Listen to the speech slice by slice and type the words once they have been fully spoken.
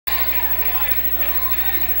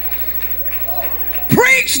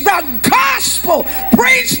Preach the gospel.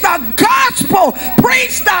 Preach the gospel.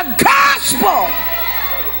 Preach the gospel.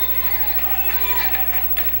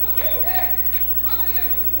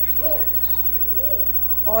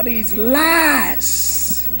 All these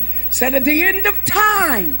lies said at the end of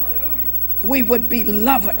time we would be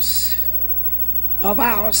lovers of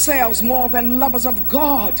ourselves more than lovers of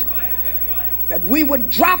God, that we would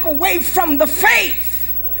drop away from the faith.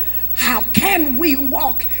 How can we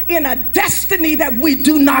walk in a destiny that we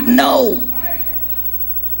do not know?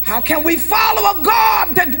 How can we follow a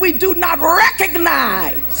God that we do not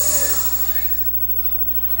recognize?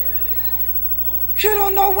 You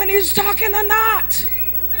don't know when he's talking or not,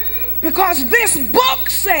 because this book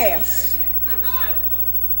says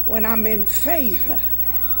when I'm in favor,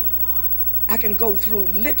 I can go through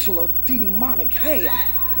literal demonic hell.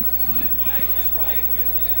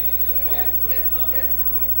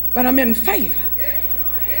 But I'm in favor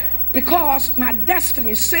because my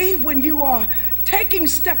destiny. See, when you are taking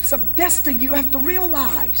steps of destiny, you have to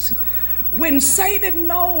realize when Satan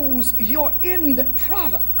knows your end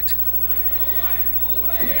product.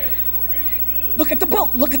 Look at the book.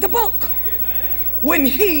 Look at the book. When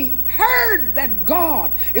he heard that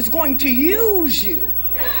God is going to use you,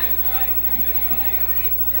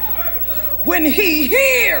 when he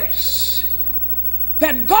hears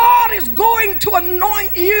that God is going to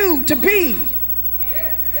anoint you to be,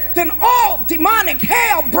 then all demonic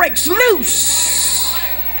hell breaks loose.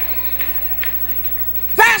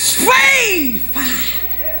 That's faith.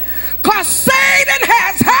 Because Satan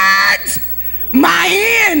has heard my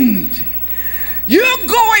end. You're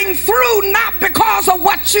going through not because of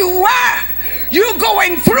what you were. You're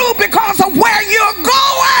going through because of where you're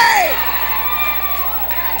going.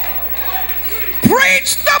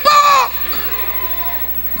 Preach the book.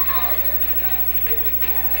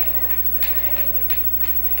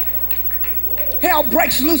 Hell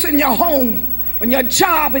breaks loose in your home, on your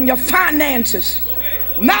job, and your finances.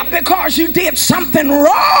 Not because you did something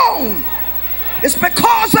wrong. It's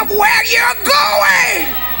because of where you're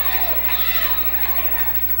going.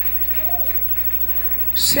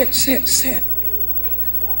 Sit, sit, sit.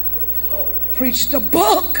 Preach the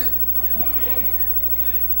book.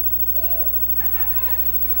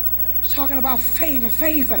 It's talking about favor,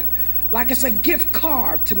 favor, like it's a gift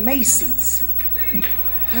card to Macy's.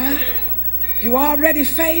 Huh? You're already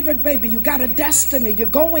favored, baby. You got a destiny. You're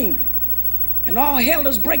going. And all hell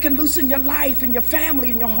is breaking loose in your life, in your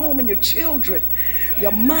family, in your home, in your children,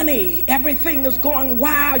 your money. Everything is going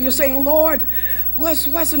wild. You're saying, Lord, what's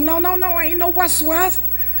no, ain't no what's worth.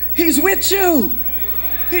 He's with you.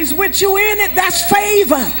 He's with you in it. That's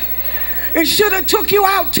favor. It should have took you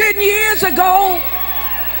out 10 years ago.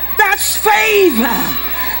 That's favor.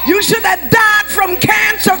 You should have died from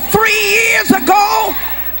cancer 3 years ago.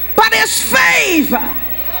 But it's favor.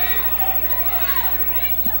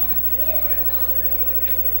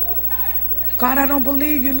 God, I don't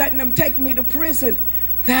believe you letting them take me to prison.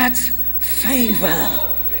 That's favor.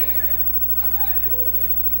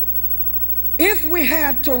 If we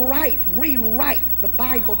had to rewrite the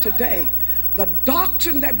Bible today, the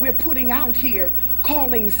doctrine that we're putting out here,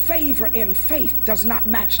 calling favor and faith, does not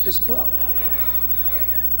match this book.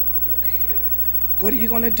 What are you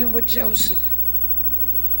going to do with Joseph?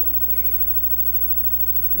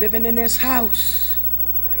 Living in his house,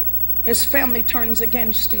 his family turns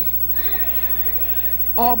against him,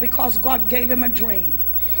 all because God gave him a dream.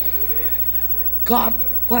 God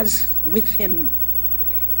was with him,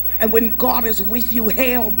 and when God is with you,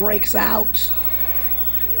 hell breaks out.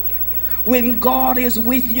 When God is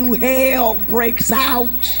with you, hell breaks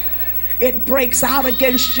out. It breaks out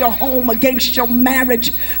against your home, against your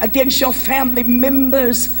marriage, against your family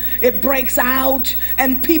members. It breaks out,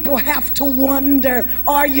 and people have to wonder,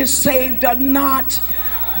 are you saved or not?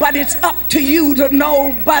 But it's up to you to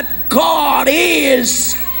know, but God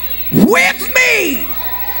is with me.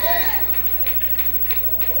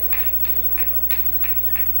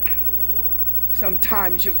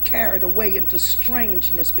 Sometimes you're carried away into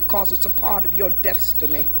strangeness because it's a part of your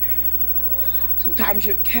destiny. Sometimes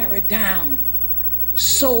you're carried down,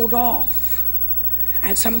 sold off.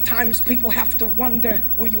 And sometimes people have to wonder,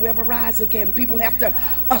 will you ever rise again? People have to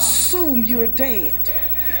assume you're dead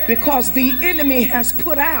because the enemy has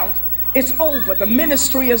put out, it's over. The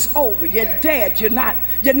ministry is over. You're dead. You're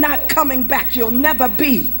not coming back. You'll never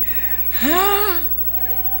be. Huh?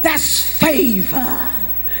 That's favor.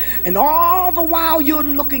 And all the while you're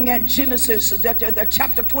looking at Genesis, the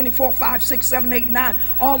chapter 24, 5, 6, 7, 8, 9,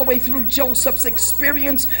 all the way through Joseph's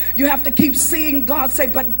experience, you have to keep seeing God say,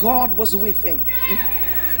 but God was with him.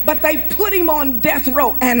 But they put him on death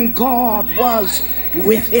row, and God was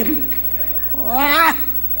with him.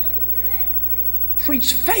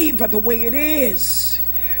 preach favor the way it is.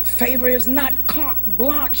 Favor is not carte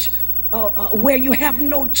blanche, where you have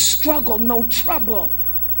no struggle, no trouble.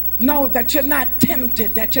 No, that you're not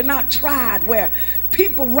tempted, that you're not tried, where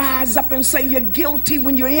people rise up and say you're guilty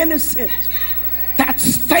when you're innocent.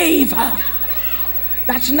 That's favor.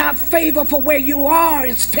 That's not favor for where you are,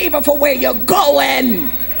 it's favor for where you're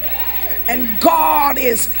going. And God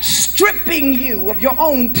is stripping you of your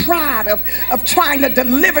own pride, of trying to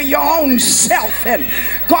deliver your own self. And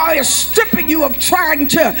God is stripping you of trying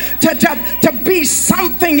to be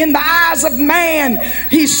something in the eyes of man.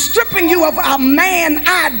 He's stripping you of a man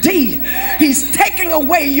ID. He's taking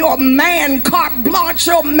away your man carte blanche,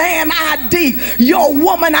 your man ID, your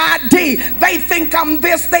woman ID. They think I'm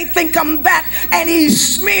this, they think I'm that. And he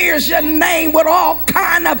smears your name with all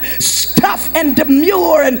kind of stuff and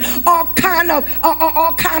demure and all kind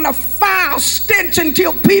of foul stench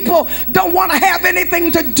until people don't want to have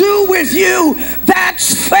anything to do with you.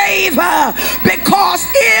 That's favor, because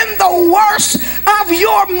in the worst of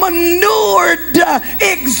your manured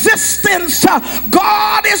existence,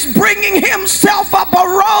 God is bringing himself up a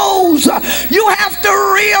rose. You have to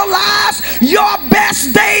realize your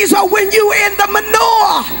best days are when you in the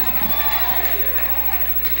manure.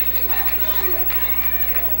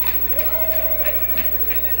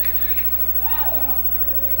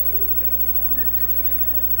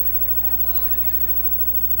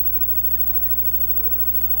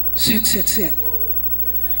 Sit.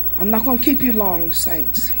 I'm not going to keep you long,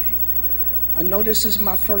 saints. I know this is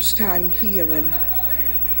my first time here, and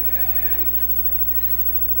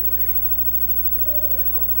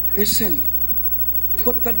listen,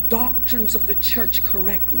 put the doctrines of the church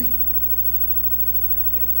correctly.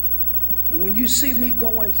 And when you see me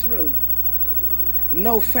going through,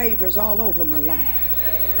 no favors all over my life.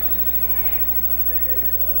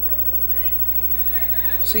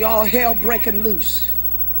 See all hell breaking loose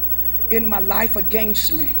in my life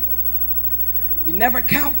against me. You never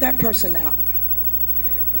count that person out,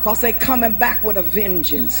 because they coming back with a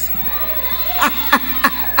vengeance.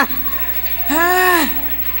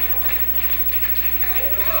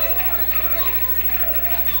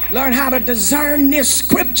 Learn how to discern this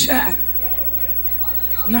scripture.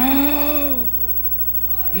 No,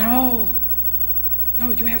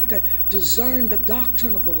 you have to discern the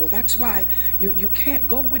doctrine of the Lord. That's why you can't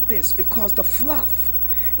go with this, because the fluff,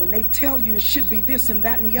 when they tell you it should be this and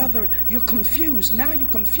that and the other, you're confused. Now you're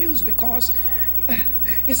confused because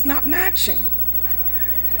it's not matching.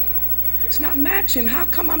 It's not matching. How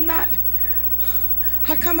come I'm not,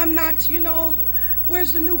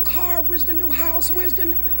 where's the new car? Where's the new house? Where's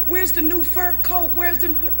the new fur coat? Where's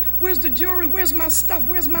the jewelry? Where's my stuff?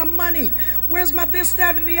 Where's my money? Where's my this,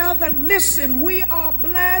 that, or the other? Listen, we are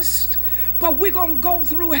blessed, but we're going to go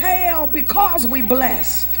through hell because we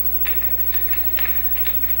blessed.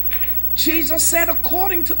 Jesus said,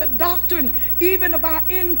 according to the doctrine even of our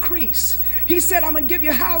increase, he said, I'm going to give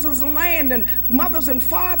you houses and land and mothers and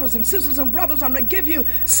fathers and sisters and brothers. I'm going to give you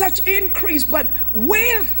such increase, but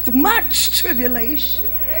with much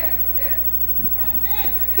tribulation.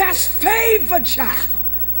 That's favor, child.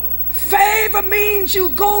 Favor means you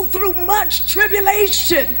go through much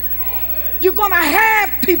tribulation. You're going to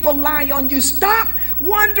have people lie on you. Stop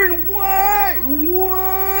wondering why.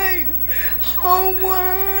 Oh,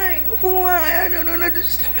 why? I don't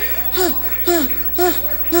understand.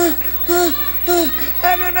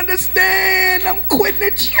 I don't understand. I'm quitting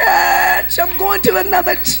the church. I'm going to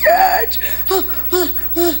another church.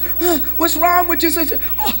 What's wrong with you, sister?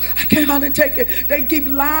 Oh, I can't hardly take it. They keep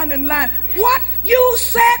lying and lying. What? You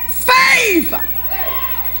said favor.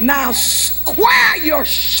 Now square your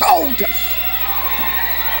shoulders.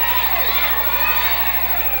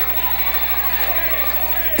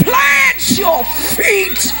 Plant your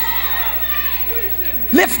feet.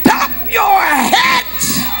 Lift up your head.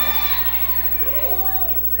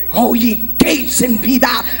 Oh, ye gates, and be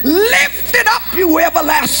thou lifted up, you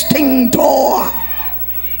everlasting door.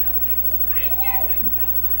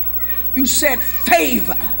 You said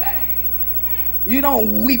favor. You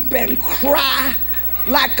don't weep and cry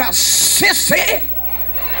like a sissy.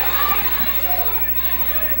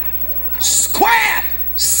 Square,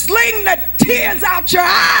 sling the tears out your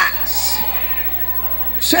eyes.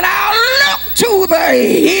 Said, I'll look to the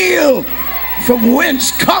hill from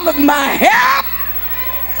whence cometh my help.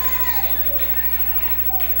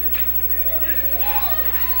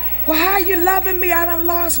 Well, how you loving me? I done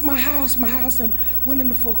lost my house and went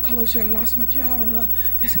into foreclosure and lost my job. And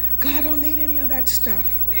God don't need any of that stuff.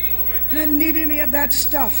 He doesn't need any of that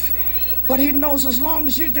stuff. But he knows as long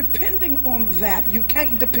as you're depending on that, you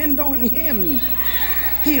can't depend on him.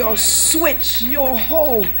 He'll switch your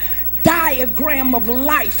whole diagram of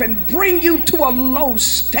life and bring you to a low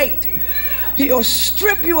state. He'll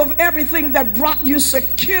strip you of everything that brought you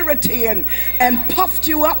security and puffed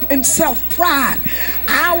you up in self-pride.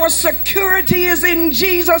 Our security is in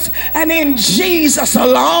Jesus and in Jesus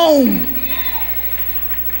alone.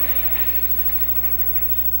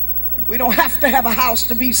 We don't have to have a house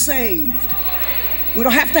to be saved. We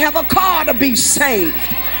don't have to have a car to be saved.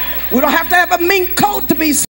 We don't have to have a mink coat to be saved.